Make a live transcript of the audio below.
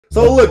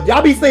So look,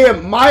 y'all be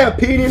saying my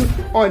opinion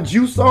on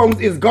Juice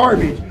songs is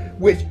garbage,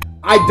 which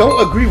I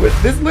don't agree with.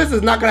 This list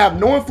is not gonna have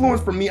no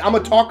influence from me. I'm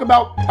gonna talk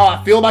about how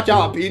I feel about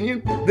y'all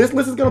opinion. This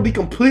list is gonna be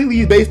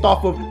completely based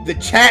off of the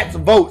chat's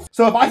votes.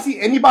 So if I see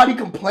anybody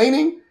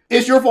complaining,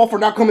 it's your fault for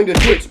not coming to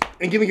Twitch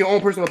and giving your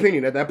own personal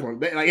opinion at that point.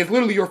 Like, it's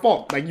literally your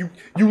fault. Like you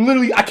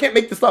literally, I can't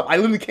make this up. I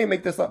literally can't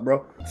make this up,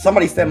 bro.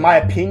 Somebody said my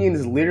opinion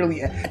is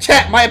literally,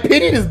 chat, my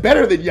opinion is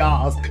better than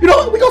y'all's. You know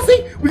what? We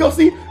gonna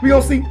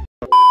see.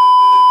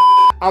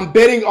 I'm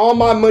betting all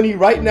my money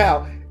right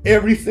now.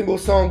 Every single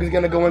song is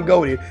gonna go and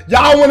goated.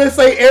 Y'all wanna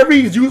say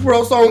every Juice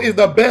WRLD song is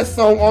the best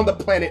song on the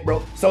planet,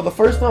 bro. So the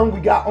first song we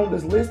got on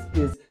this list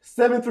is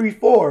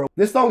 734.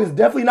 This song is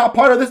definitely not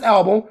part of this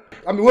album.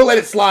 I mean, we'll let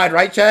it slide,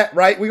 right, chat?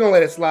 Right? We're gonna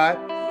let it slide.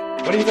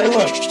 What do you say?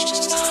 Look.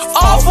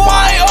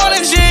 Off-white on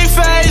the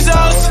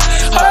G-Phasos.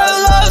 Her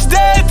love's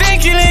dead,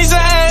 thinking he's a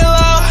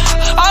halo.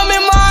 I'm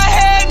in my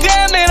head,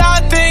 damn it, I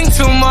think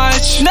too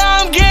much. Now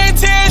I'm getting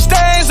tear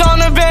stains on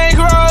the bank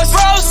roads.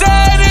 Bro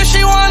said if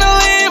she wanna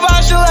leave,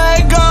 I should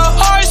let go.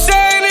 Heart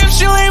saying if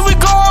she leave, we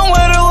going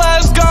with her,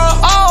 let's go.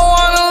 I don't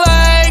wanna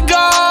let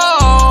go.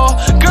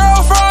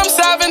 Girl from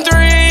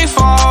 734.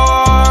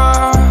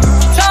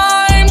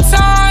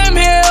 Time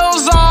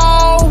heals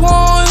all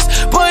wounds,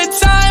 but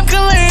time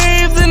can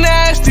leave the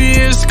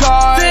nastiest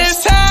scars.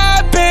 This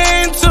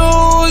happened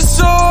too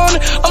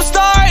soon. I'm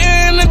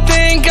starting to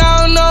think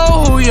I don't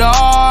know who you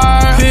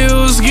are.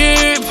 Pills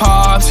get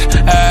popped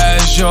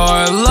as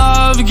your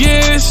love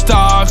gets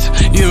stopped.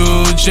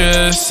 You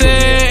just sit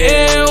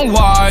and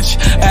watch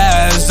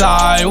as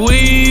I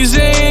wheeze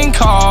and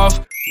cough.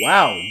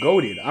 Wow,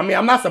 goated. I mean,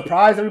 I'm not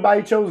surprised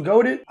everybody chose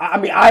goated. I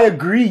mean, I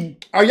agree.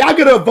 Are y'all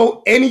gonna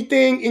vote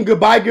anything in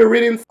Goodbye Good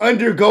Riddance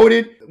under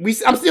goated?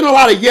 I'm seeing a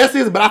lot of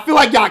yeses, but I feel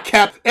like y'all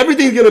capped.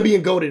 Everything's gonna be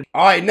in goated.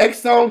 All right,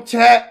 next song,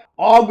 chat.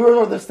 All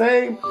girls are the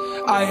same.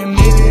 I admit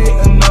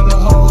it, another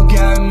hoe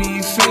got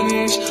me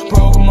finished.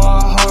 Broke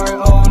my heart,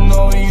 oh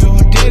no you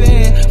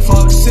didn't.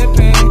 Fuck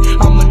sipping,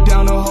 I'ma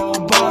down a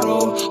whole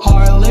bottle,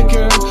 hard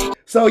liquor.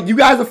 So you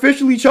guys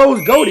officially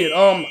chose goated.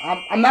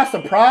 I'm not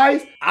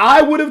surprised.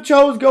 I would have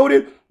chose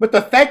goated, but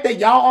the fact that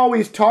y'all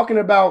always talking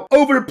about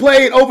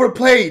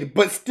overplayed,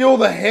 but still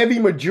the heavy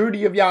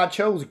majority of y'all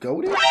chose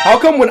goated. How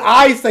come when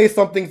I say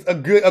something's a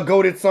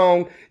goated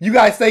song, you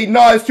guys say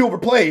no, it's too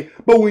overplayed,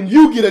 but when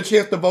you get a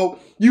chance to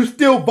vote, you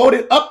still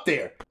voted up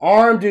there?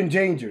 Armed and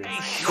Dangerous.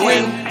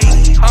 When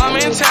I'm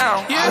in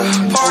town,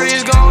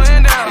 parties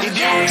going down,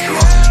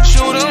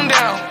 shoot them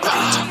down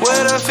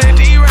with a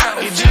 50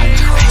 round.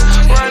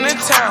 Run the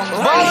town,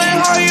 ballin'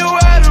 how you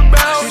at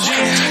about.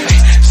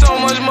 So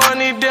much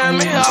money, damn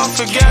it, I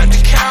forgot to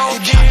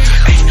count.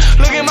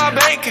 Look at my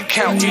bank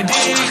account,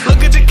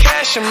 look at the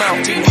cash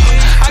amount.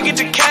 I get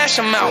the cash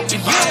amount,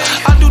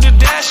 I do the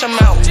dash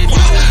amount.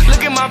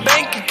 Look at my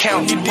bank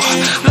account,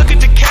 look at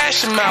the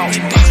cash amount.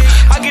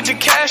 I get the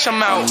cash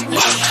amount,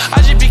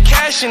 I just be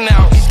cashing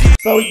out.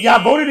 So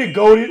y'all voted it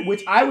goated,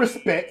 which I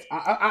respect.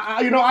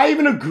 I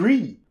even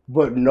agree.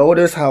 But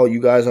notice how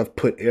you guys have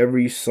put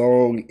every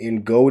song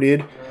in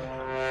goated.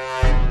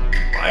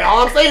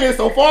 All I'm saying is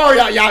so far,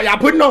 y'all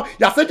putting on,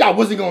 y'all said y'all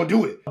wasn't gonna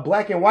do it.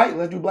 Black and white,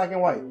 let's do black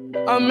and white.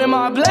 I'm in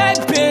my black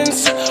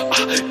Benz,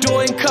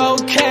 doing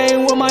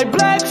cocaine with my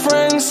black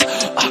friends.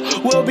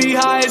 We'll be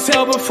high as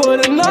hell before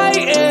the night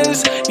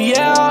ends.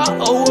 Yeah,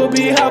 we'll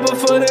be high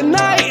before the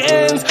night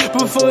ends.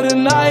 Before the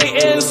night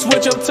ends,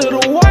 switch up to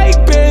the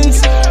white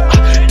Benz.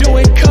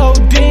 Doing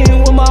codeine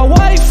with my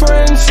white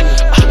friends.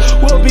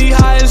 We'll be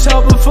high as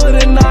hell before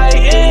the night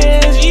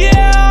ends.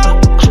 Yeah,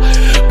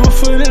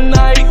 before the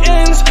night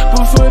ends.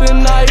 Before the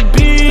night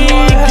be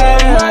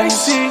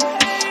mercy.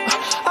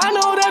 I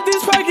know that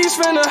these packies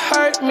finna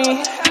hurt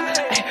me.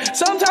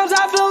 Sometimes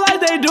I feel like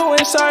they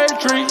doing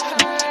surgery.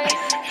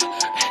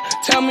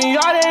 Tell me,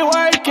 are they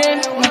working?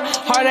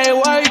 Are they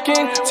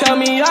working? Tell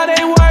me, are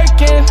they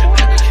working?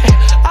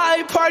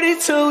 I party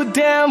too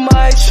damn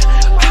much,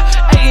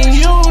 and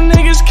you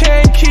niggas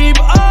can't keep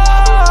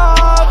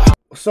up.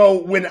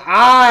 So when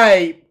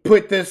I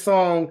put this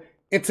song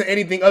into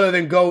anything other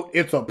than GOAT,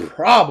 it's a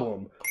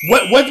problem.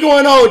 What's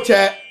going on,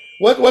 chat?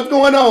 What's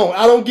going on?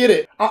 I don't get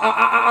it.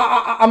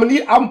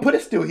 I'm put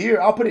it still here.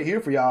 I'll put it here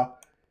for y'all.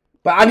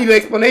 But I need an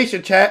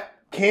explanation, chat.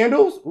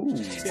 Candles? Ooh.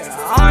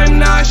 Yeah, I'm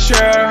not sure.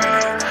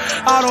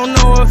 I don't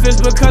know if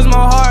it's because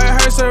my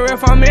heart hurts or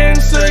if I'm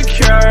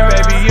insecure.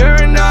 Baby,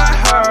 you're not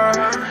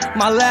her.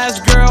 My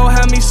last girl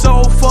had me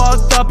so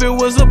fucked up, it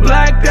was a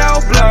blacked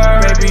out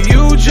blur. Baby,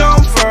 you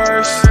jump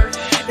first.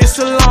 It's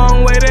a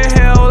long way to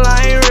hell,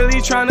 I ain't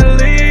really tryna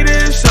lead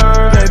this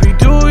earth. Baby,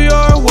 do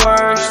your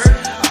worst.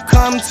 I've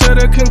come to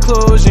the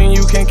conclusion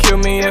you can kill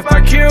me if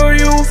I kill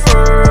you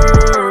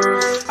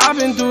first. I've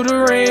been through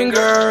the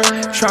ringer,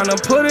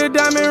 tryna put a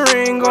diamond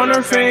ring on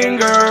her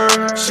finger.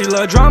 She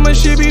love drama,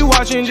 she be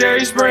watching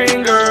Jerry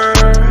Springer.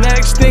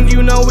 Next thing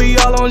you know, we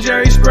all on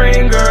Jerry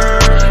Springer.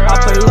 I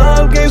play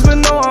love games, but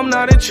no, I'm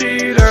not a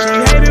cheater.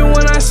 She hate it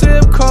when I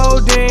sip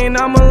codeine,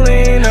 I'm a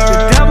leaner.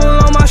 The devil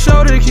on my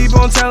shoulder keep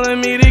on telling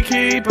me to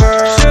keep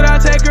her. Should I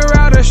take her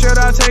out or should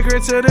I take her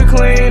to the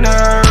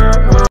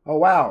cleaner? Oh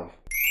wow.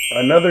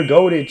 Another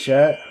goated,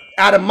 chat.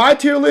 Out of my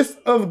tier list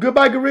of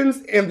Goodbye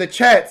Riddance in the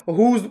chat,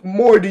 who's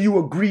more do you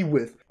agree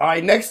with? All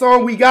right, next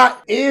song we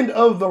got End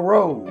of the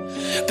Road.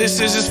 This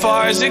is as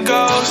far as it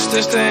goes.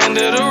 This the end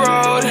of the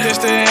road. This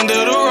the end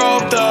of the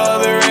rope. The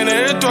other end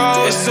of the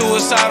throat. It's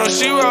suicidal,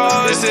 she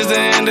wrote. This is the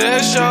end of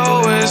the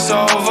show. It's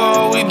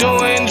over. We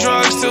doing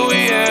drugs till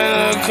we in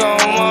a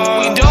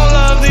coma. We don't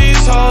love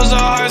these hoes. Our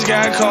hearts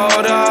got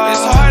colder.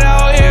 It's hard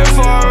out here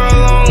for a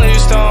lonely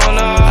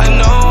stoner. I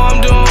know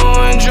I'm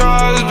doing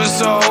drugs, but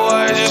so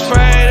what? Just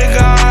pray to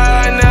God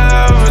I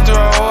never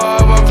throw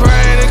up. I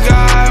pray to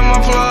God my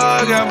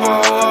plug got blow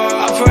up.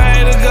 I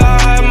pray to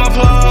God my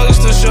plugs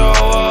to show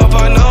up.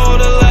 I know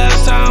the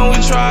last time we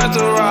tried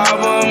to rob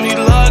him, he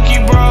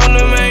lucky bro,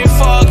 them ain't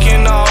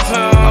fucking off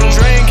him. I'm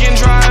drinking,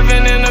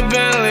 driving in a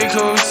Bentley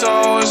coupe,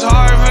 so it's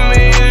hard for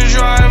me to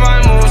drive, I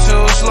move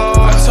too slow.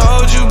 I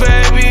told you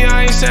baby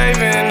I ain't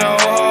saving no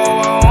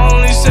hoe, I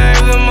only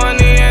save the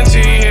money and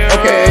Teir.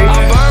 Okay.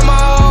 I burned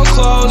my old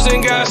clothes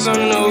and got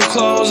some new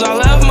clothes. I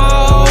left my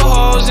old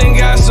hoes and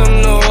got some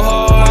new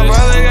hoes. My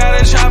brother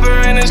got a chopper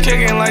and it's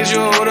kicking like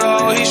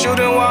judo. He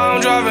shooting while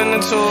I'm driving the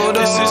two.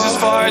 This is as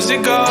far as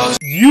it goes.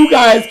 You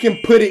guys can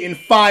put it in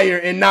fire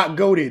and not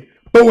goated,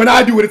 but when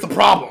I do it, it's a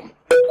problem.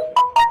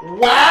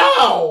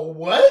 Wow,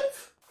 what?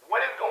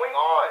 What is going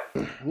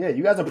on? Yeah,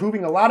 you guys are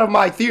proving a lot of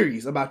my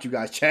theories about you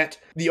guys, chat.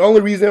 The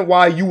only reason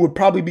why you would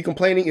probably be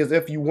complaining is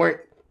if you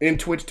weren't in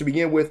Twitch to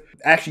begin with,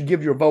 actually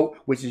give your vote,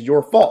 which is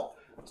your fault.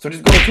 So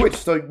just go to Twitch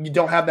so you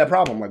don't have that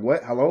problem. Like,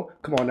 what? Hello?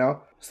 Come on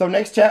now. So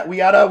next chat, we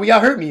got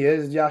Hurt Me.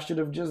 Y'all should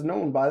have just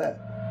known by that.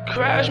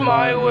 Crash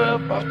my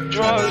whip off the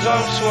drugs,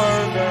 I'm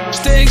swerving.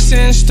 Sticks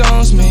and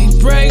stones may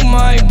break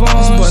my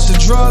bones, but the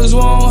drugs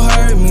won't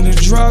hurt me, the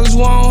drugs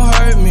won't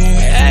hurt me.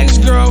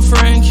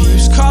 Ex-girlfriend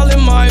keeps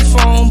calling my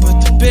phone, but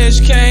the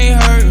bitch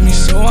can't hurt me,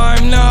 so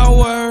I'm not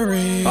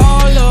worried.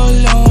 All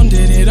alone,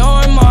 did it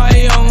on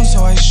my own,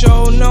 so I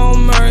show no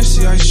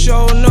mercy, I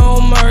show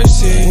no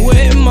mercy.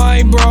 With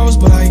my bros,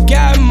 but I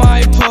got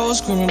my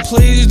post, screaming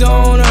please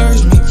don't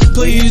urge me,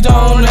 please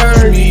don't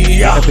urge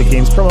me. Epic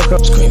Games promo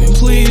code. Screaming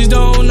please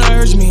don't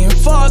urge me, and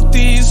fuck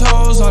these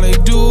hoes, all they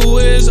do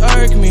is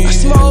irk me. I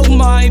smoke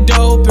my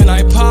dope and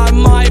I pop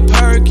my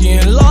perky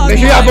and lock. Make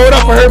sure y'all vote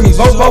up for Hurt Me.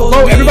 Vote, vote,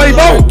 vote. Everybody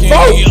vote,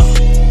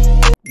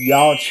 vote.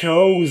 Y'all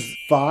chose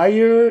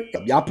fire.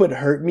 Y'all put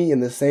Hurt Me in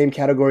the same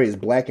category as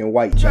Black and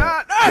White,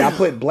 chat. Y'all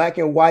put Black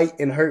and White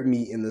and Hurt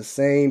Me in the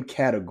same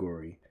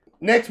category.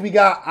 Next we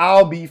got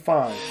I'll Be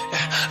Fine.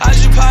 I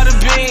just popped a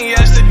bean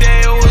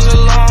yesterday, it was a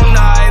long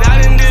night.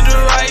 I done did the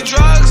right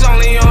drugs,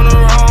 only on the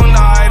wrong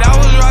night. I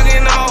was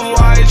rocking off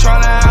white,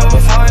 trying to have a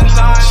fun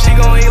time. She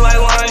gon' eat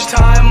like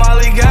lunchtime,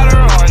 Molly got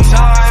her on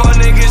time. Fuck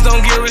niggas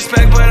don't get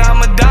respect, but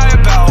I'ma die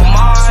about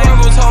mine.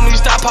 Swervo told me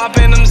stop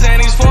popping them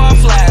Xannies for a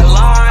flat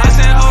line. I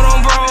said hold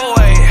on bro,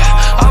 wait,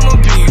 I'ma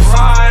be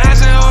fine. I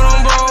said hold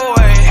on bro,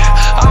 wait,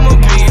 I'ma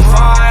be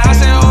fine. I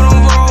said hold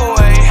on bro,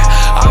 wait,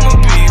 I'ma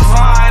be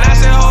fine. I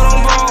said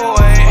hold on bro,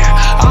 wait,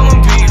 I'ma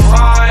be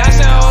fine. I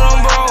said hold on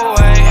bro,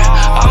 wait,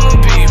 I'ma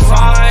be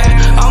fine.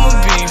 I'ma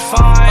be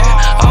fine,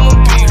 I'ma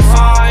be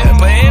fine.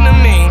 But in the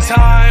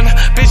meantime,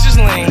 bitches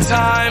lean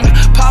time,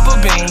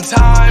 Papa Bean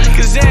time,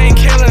 cause they ain't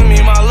killing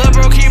me. My little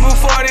bro keep a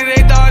 40,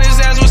 they thought his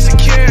ass was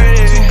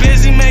security. Too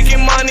busy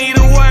making money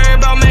to worry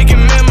about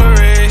making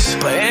memories.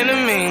 But in the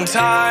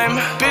meantime,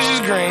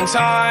 bitches green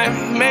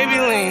time, maybe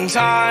lean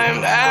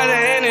time, add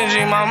the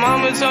energy. My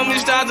mama told me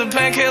stop the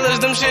painkillers,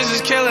 them shits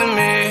is killing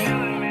me.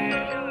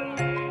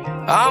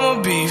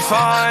 I'ma be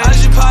fine. I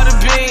just popped a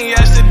bean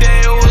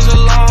yesterday, it was a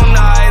long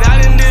night.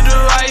 I done did the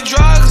right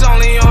drugs,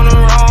 only on the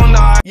wrong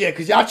night. Yeah,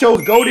 because y'all chose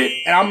goated,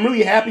 and I'm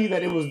really happy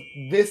that it was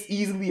this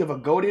easily of a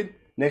goated.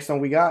 Next song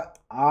we got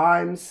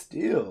I'm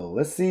Still.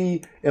 Let's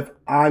see if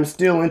I'm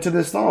still into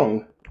this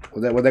song.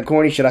 Was that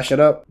corny? Should I shut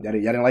up? Y'all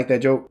didn't like that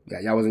joke?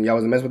 Y'all wasn't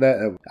messing with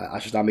that? I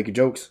should stop making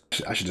jokes.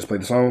 I should just play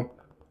the song.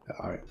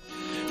 All right.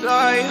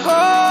 Like,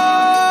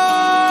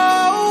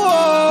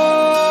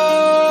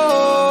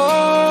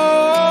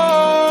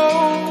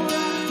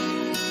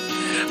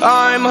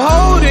 I'm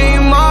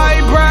holding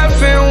my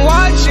breath and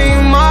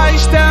watching my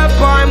step.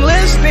 I'm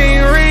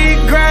listening,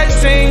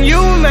 regressing. You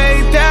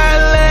made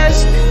that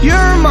list.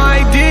 You're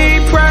my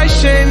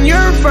depression.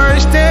 Your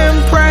first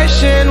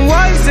impression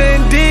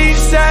wasn't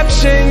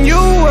deception. You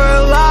were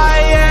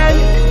lying.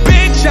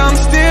 Bitch, I'm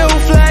still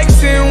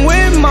flexing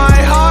with my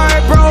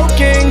heart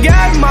broken.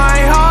 Got my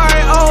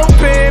heart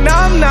open.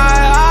 I'm not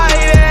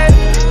hiding.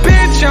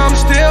 Bitch, I'm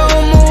still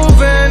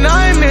moving.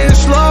 I'm in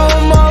slow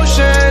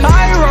motion.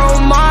 I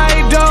roll my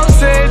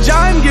dosage.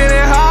 I'm getting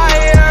high.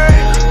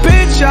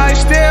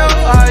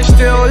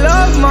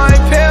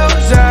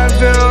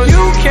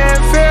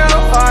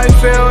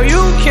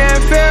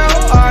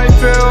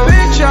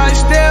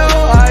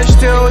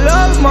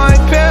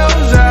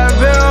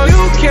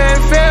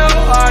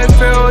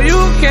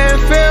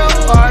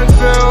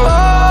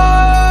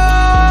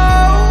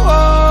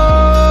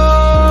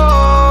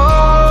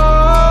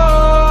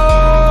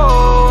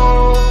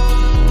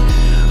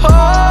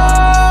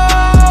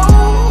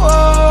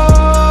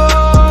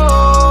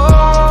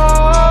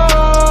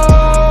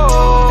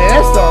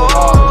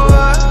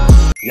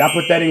 I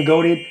put that in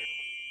GOATed.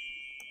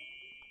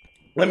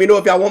 Let me know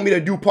if y'all want me to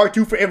do part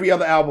 2 for every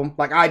other album,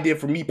 like I did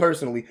for me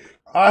personally.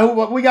 All right,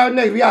 what we got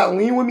next? We got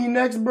Lean With Me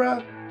next,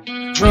 bruh.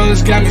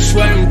 Drugs got me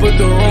sweating, but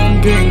the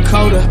room getting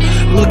colder.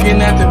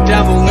 Looking at the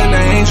devil and the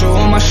angel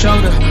on my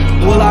shoulder.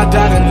 Will I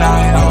die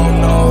tonight? I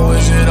don't know,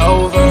 is it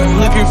over?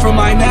 Looking for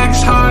my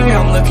next high,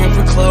 I'm looking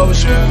for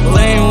closure.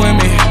 Lean with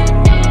me,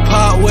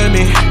 pop with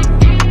me,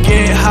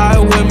 get high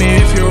with me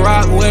if you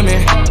rock with me.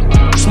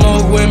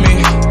 Smoke with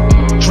me,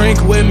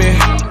 drink with me.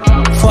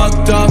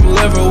 Fucked up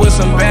liver with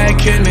some bad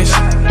kidneys.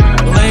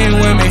 Lean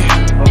with me,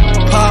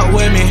 pop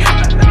with me,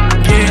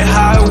 get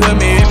high with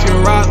me if you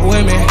rock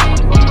with me.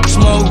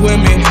 Smoke with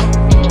me,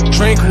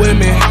 drink with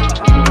me.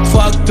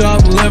 Fucked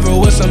up liver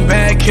with some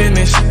bad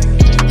kidneys.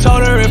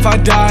 Told her if I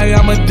die,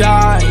 I'ma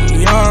die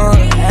young.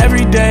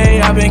 Every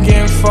day I've been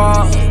getting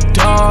fucked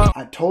up.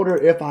 I told her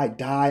if I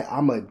die,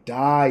 I'ma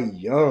die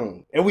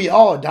young. And we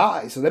all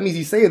die, so that means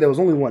he's saying there was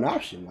only one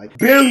option. Like,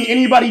 barely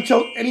anybody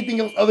chose anything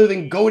else other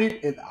than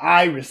GOATed, and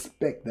I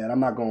respect that, I'm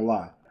not gonna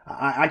lie.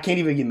 I can't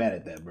even get mad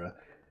at that, bro.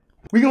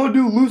 We gonna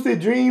do Lucid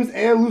Dreams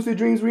and Lucid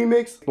Dreams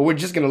remix, but we're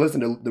just gonna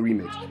listen to the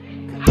remix.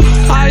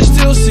 I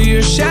still see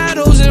your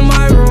shadows in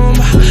my room.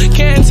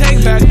 Can't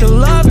take back the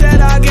love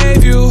that I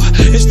gave you.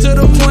 It's to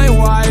the point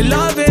where I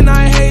love and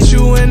I hate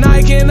you, and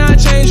I cannot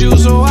change you,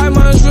 so I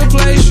must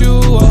replace you.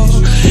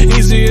 Oh,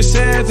 easier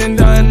said than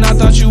done. I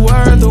thought you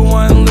were the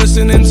one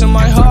listening to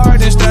my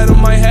heart instead of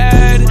my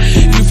head.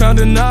 You found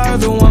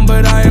another one,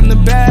 but I am the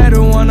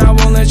better one. I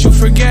won't let you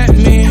forget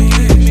me.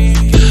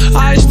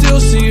 I still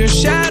see your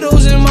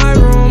shadows in my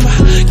room.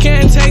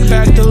 Can't take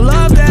back the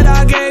love that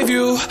I gave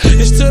you.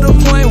 It's to the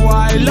point where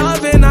I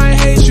love and I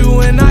hate you,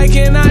 and I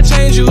cannot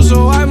change you,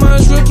 so I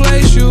must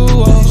replace you.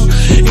 Oh,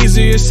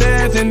 easier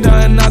said than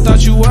done. I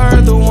thought you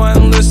were the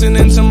one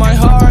listening to my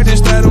heart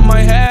instead of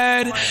my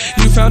head.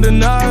 You found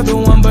another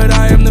one, but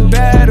I am the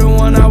better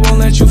one. I won't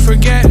let you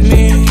forget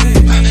me.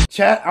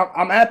 Chat,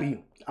 I'm happy.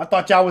 I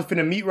thought y'all was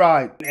finna meet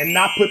ride and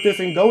not put this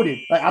in GOATed.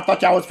 Like, I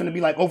thought y'all was finna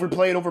be like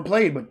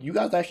overplayed, but you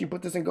guys actually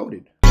put this in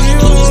GOATed.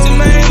 Used to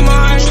make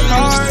my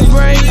heart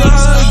break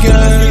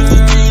again.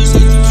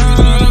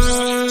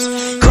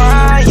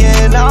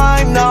 Crying,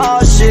 I'm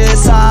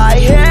nauseous. I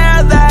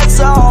hear that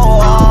so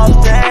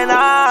often.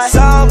 I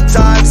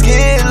sometimes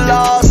get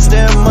lost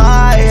in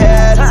my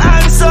head.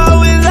 I'm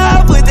so in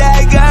love with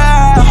that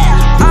girl.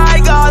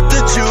 I got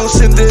the juice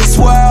in this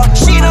world.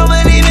 She don't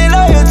believe in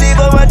loyalty,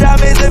 but my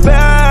diamonds and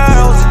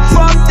pearls.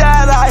 From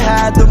that I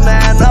had to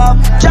man up.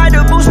 Tried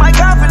to boost my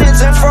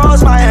confidence and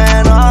froze my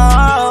hand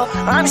up.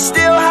 I'm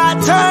still hot,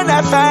 turn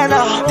that fan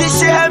up. This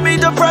shit had me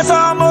depressed,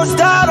 I almost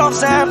died off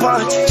sand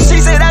punch. She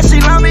said that she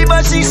loved me,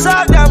 but she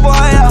sucked that boy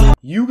up.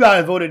 You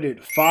guys voted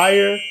it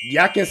fire.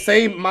 Y'all can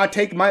say my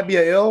take might be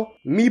a L.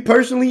 Me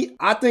personally,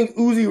 I think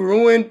Uzi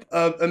ruined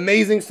an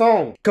amazing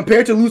song.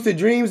 Compared to Lucid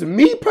Dreams,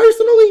 me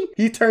personally,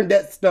 he turned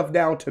that stuff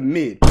down to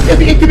mid.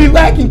 It could be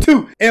lacking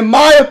too. In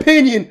my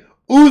opinion,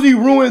 Uzi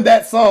ruined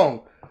that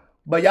song.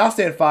 But y'all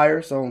said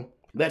fire, so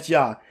that's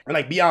y'all. And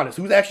like, be honest,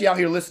 who's actually out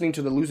here listening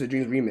to the Lucid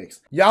Dreams remix?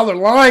 Y'all are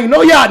lying.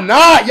 No, y'all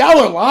not. Y'all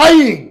are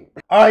lying.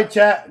 All right,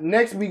 chat.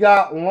 Next, we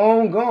got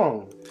Long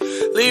Gone.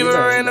 Leave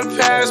her in the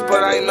past,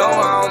 but I know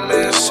I'll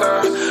miss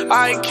her.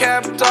 I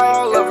kept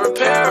all of her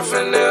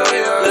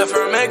paraphernalia. Left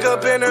her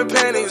makeup and her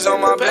panties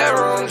on my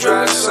bedroom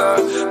dresser.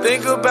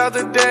 Think about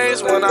the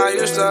days when I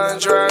used to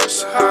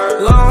undress her.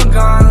 Long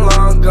gone,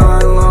 long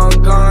gone,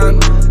 long gone.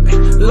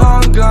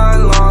 Long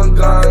gone, long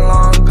gone,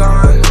 long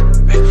gone.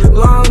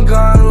 Long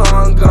gone,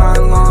 long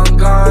gone, long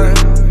gone.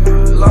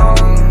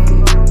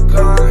 Long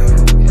gone.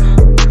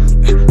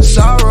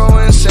 Sorrow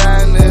and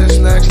sadness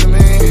next to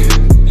me.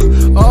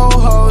 Oh,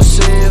 ho,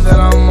 see that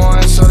I'm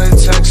on, so they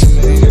text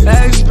me.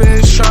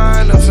 Ex-bitch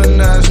trying to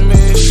finesse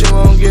me. She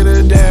won't get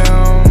a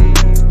damn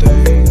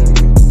thing.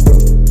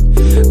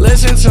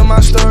 Listen to my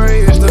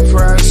story, it's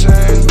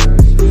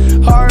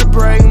depressing.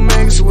 Heartbreak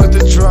mixed with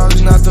the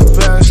drugs, not the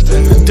best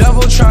thing. The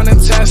devil trying to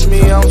test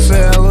me, I'm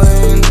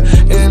failing.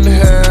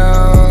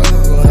 Inhale.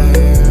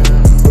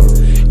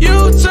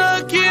 You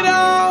took it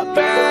all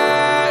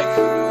back.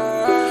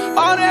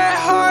 All that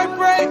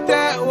heartbreak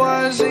that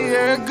was a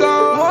year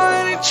ago.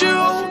 Wanted you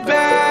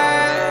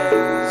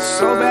back,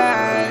 so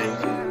bad.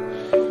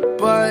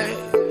 But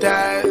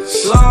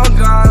that's long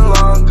gone,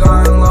 long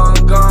gone, long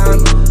gone.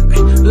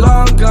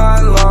 Long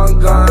gone, long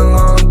gone,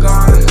 long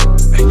gone.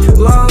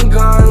 Long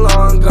gone,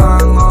 long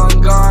gone,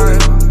 long gone.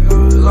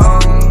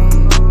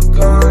 Long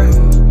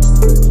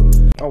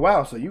gone. Oh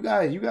wow, so you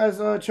guys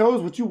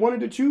chose what you wanted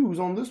to choose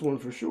on this one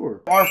for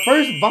sure. Our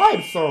first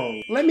vibe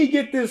song. Let me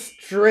get this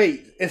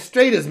straight. As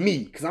straight as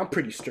me, because I'm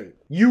pretty straight.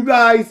 You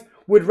guys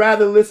would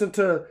rather listen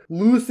to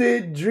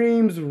Lucid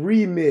Dreams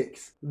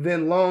remix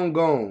than Long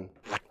Gone.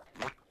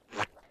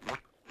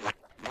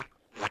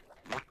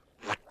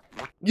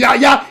 Y'all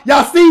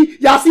see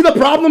the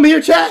problem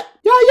here, chat?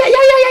 Yeah.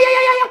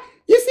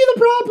 You see the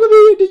problem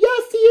here? Do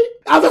y'all see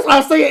it? That's what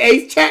I'm saying,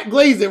 Ace. Chat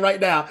glazing right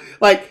now.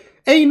 Like,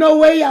 ain't no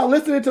way y'all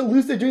listening to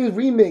Lucid Dreams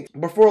remix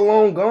before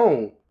Long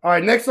Gone. All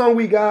right, next song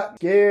we got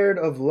Scared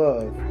of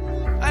Love.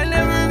 I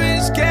never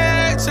been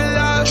scared to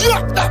love.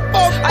 Shut the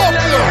fuck I up,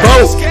 never bro.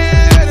 been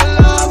scared to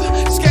love.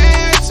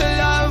 Scared to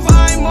love.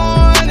 I'm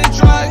on the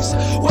drugs.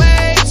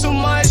 Way too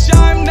much.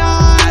 I'm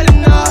not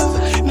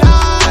enough.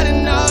 Not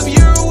enough.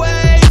 You're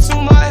way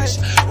too much.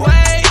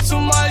 Way too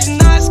much.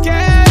 Not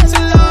scared to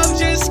love.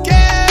 Just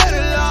scared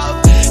to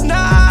love.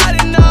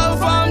 Not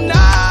enough. I'm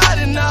not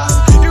enough.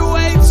 You're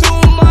way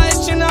too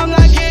much and I'm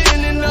not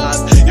getting enough.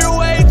 You're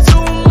way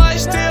too much.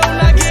 Still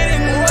not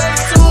getting way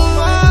too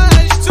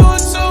much. Too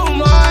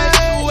much.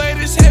 The weight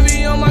is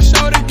heavy on my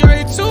shoulder.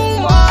 Great too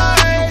much.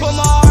 You put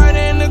my heart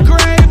in the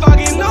grave. I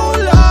get no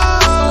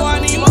love. I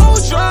need more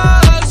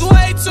drugs.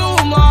 Way too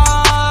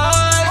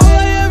much. All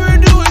I ever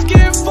do is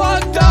get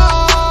fucked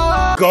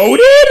up.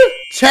 Goated?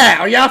 Chat,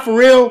 are y'all for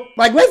real?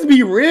 Like, let's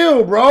be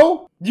real,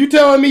 bro. You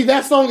telling me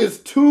that song is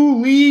 2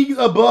 leagues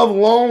above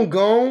Long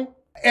Gone?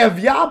 If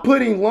y'all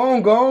putting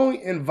Long Gone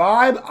in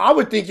vibe, I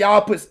would think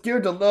y'all put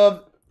Scared to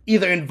Love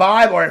either in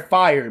vibe or at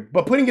fire.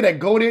 But putting it at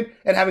goated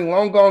and having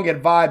Long Gone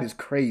get vibe is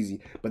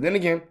crazy. But then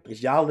again,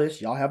 it's y'all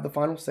list. Y'all have the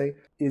final say.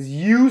 Is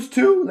used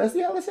to? Let's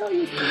see how used to.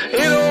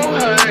 It don't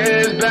hurt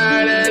as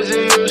bad as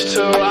it used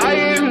to. I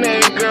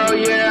admit, girl,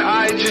 yeah,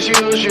 I just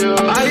use you.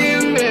 I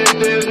admit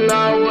this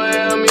not what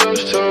I'm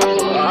used to.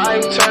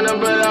 I'm turning,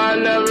 but I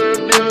never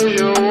abuse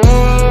you.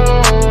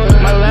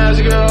 My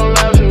last girl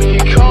left me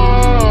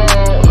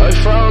cold, like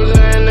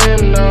frozen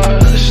in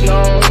the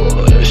snow.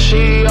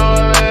 She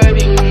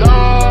already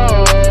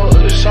knows.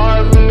 It's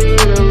hard for me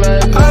to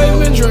let go. I've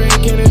been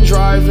drinking and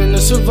driving to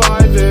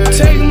survive it.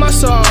 Take my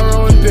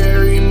sorrow and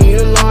bury me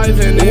alive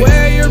in it.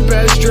 Wear your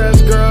best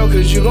dress, girl,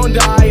 cause you gon'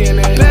 die in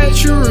it.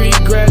 Bet you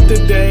regret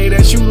the day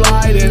that you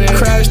lied in it.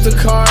 Crash the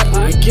car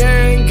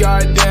again,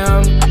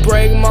 goddamn.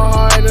 Break my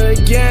heart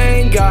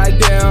again,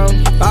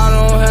 goddamn. I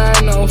don't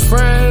have no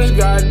friends,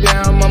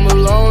 goddamn. I'm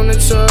alone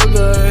until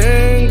the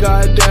end,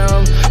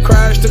 goddamn.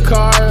 Crash the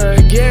car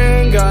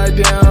again,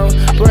 goddamn.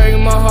 Break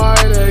my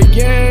heart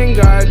again,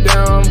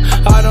 goddamn.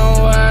 I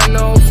don't have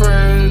no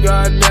friends,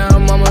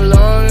 goddamn. I'm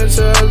alone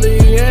until the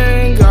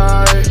end,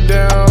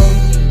 goddamn.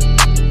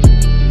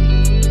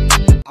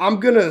 I'm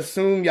gonna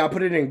assume y'all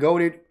put it in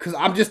goated because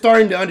I'm just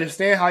starting to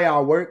understand how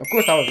y'all work. Of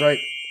course I was right.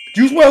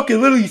 Juice WRLD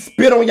can literally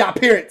spit on y'all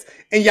parents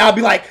and y'all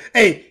be like,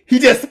 hey, he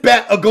just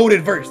spat a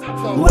goated verse.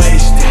 So,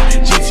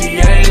 wasted,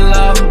 GTA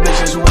love,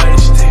 bitches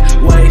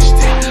wasted,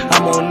 wasted.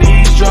 I'm on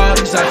these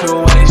drugs, I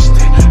feel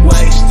wasted,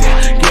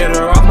 wasted. Get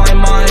her off my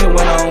mind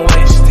when I'm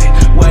wasted,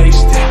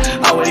 wasted.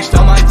 I waste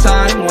all my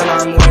time when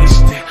I'm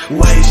wasted,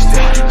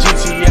 wasted.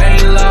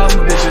 GTA love,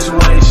 bitches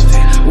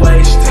wasted,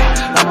 wasted.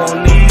 I'm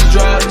on these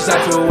drugs, I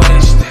feel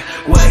wasted,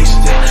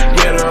 wasted.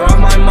 Get her off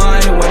my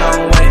mind when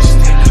I'm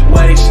wasted,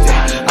 wasted.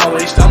 I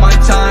waste all my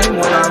time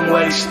when I'm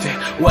wasted,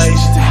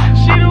 wasted.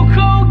 She do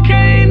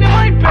cocaine in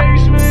my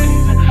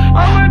basement.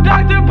 I'm a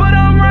doctor, but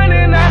I'm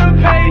running out of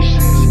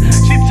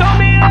patience. She told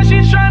me that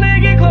she's trying to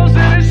get closer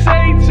to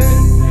Satan.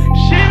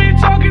 She be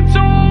talking to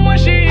him when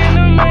she in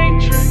the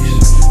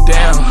Matrix.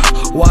 Damn,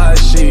 why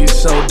is she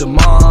so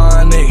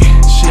demonic?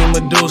 She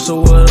Medusa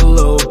with a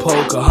little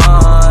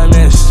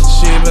Pocahontas.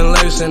 She been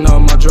lacing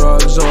up my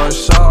drugs or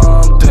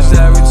something. Cause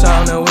every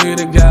time that we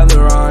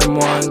together, I'm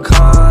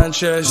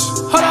unconscious.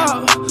 Hold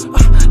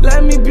up,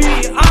 let me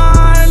be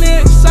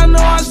honest. I know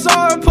I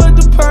saw her put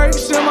the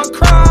perks in my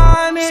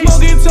chronic.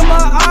 Smoking till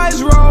my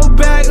eyes roll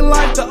back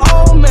like the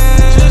old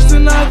man. Just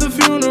another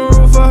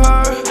funeral for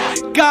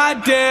her.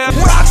 Goddamn.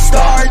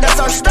 Rockstar, that's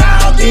our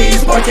style.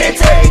 These boys can't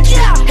take it.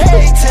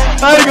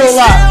 I ain't gonna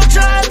lie.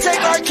 Still trying to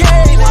take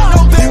arcade.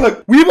 No See,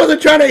 look, we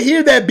wasn't trying to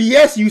hear that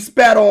BS you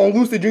spat on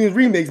Lucid Dreams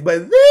remix,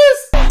 but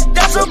this,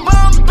 that's a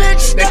bum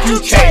bitch that you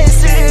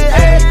chasing.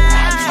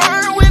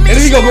 and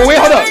then you go, wait,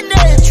 hold up.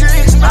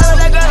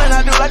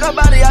 I do like a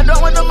body. I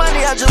don't want the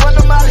money, I just want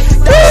the molly.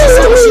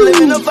 That's she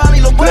live in the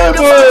valley. Look where I'm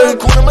going.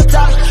 Cool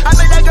Matata. I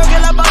made that girl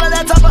get up all of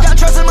that top. Got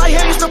trust in my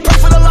hair, used to pray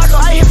for the locker.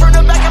 I hit from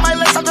the back of my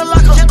legs out the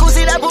locker.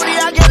 Jacuzzi, that booty,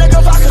 I get a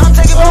go vodka. I'm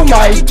taking Oh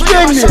my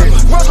goodness.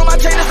 Rocks on my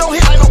chains don't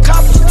hit like no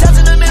copper. Tats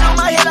in the middle of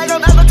my head like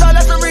I'm Avatar.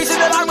 That's the reason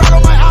that I rock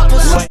on my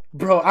opposite.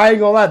 Bro, I ain't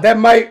gonna lie, that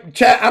might,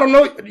 chat, I don't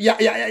know,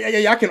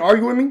 y'all can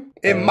argue with me.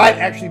 It might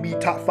actually be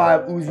top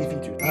 5 Uzi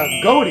features.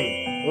 Goated.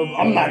 Well,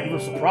 I'm not even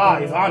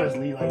surprised,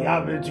 honestly. Like,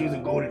 y'all been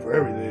choosing goated for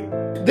everything.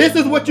 This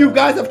is what you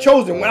guys have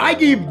chosen. When I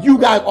gave you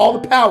guys all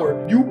the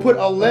power, you put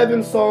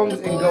 11 songs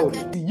in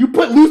goated. You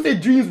put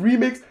Lucid Dreams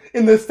remix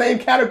in the same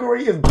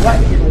category as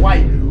Black and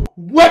White.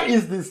 What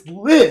is this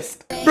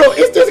list? Bro,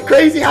 it's just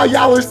crazy how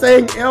y'all are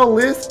saying L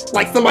list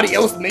like somebody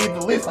else made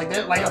the list like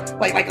that.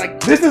 Like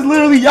this is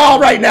literally y'all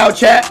right now,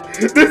 chat.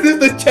 This is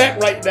the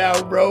chat right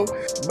now, bro.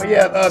 But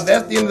yeah,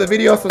 that's the end of the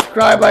video.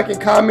 Subscribe, like, and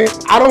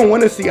comment. I don't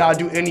want to see y'all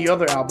do any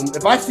other album.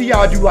 If I see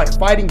y'all do like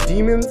Fighting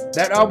Demons,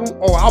 that album,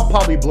 oh, I'll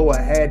probably blow a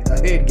head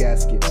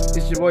gasket.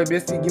 It's your boy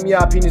Bisty. Give me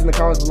y'all opinions in the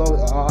comments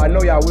below. I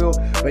know y'all will,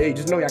 but hey,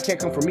 just know y'all can't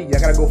come for me.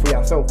 Y'all gotta go for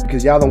yourself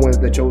because y'all the ones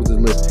that chose this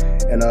list.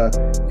 And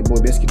your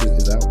boy Biscuit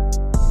is out.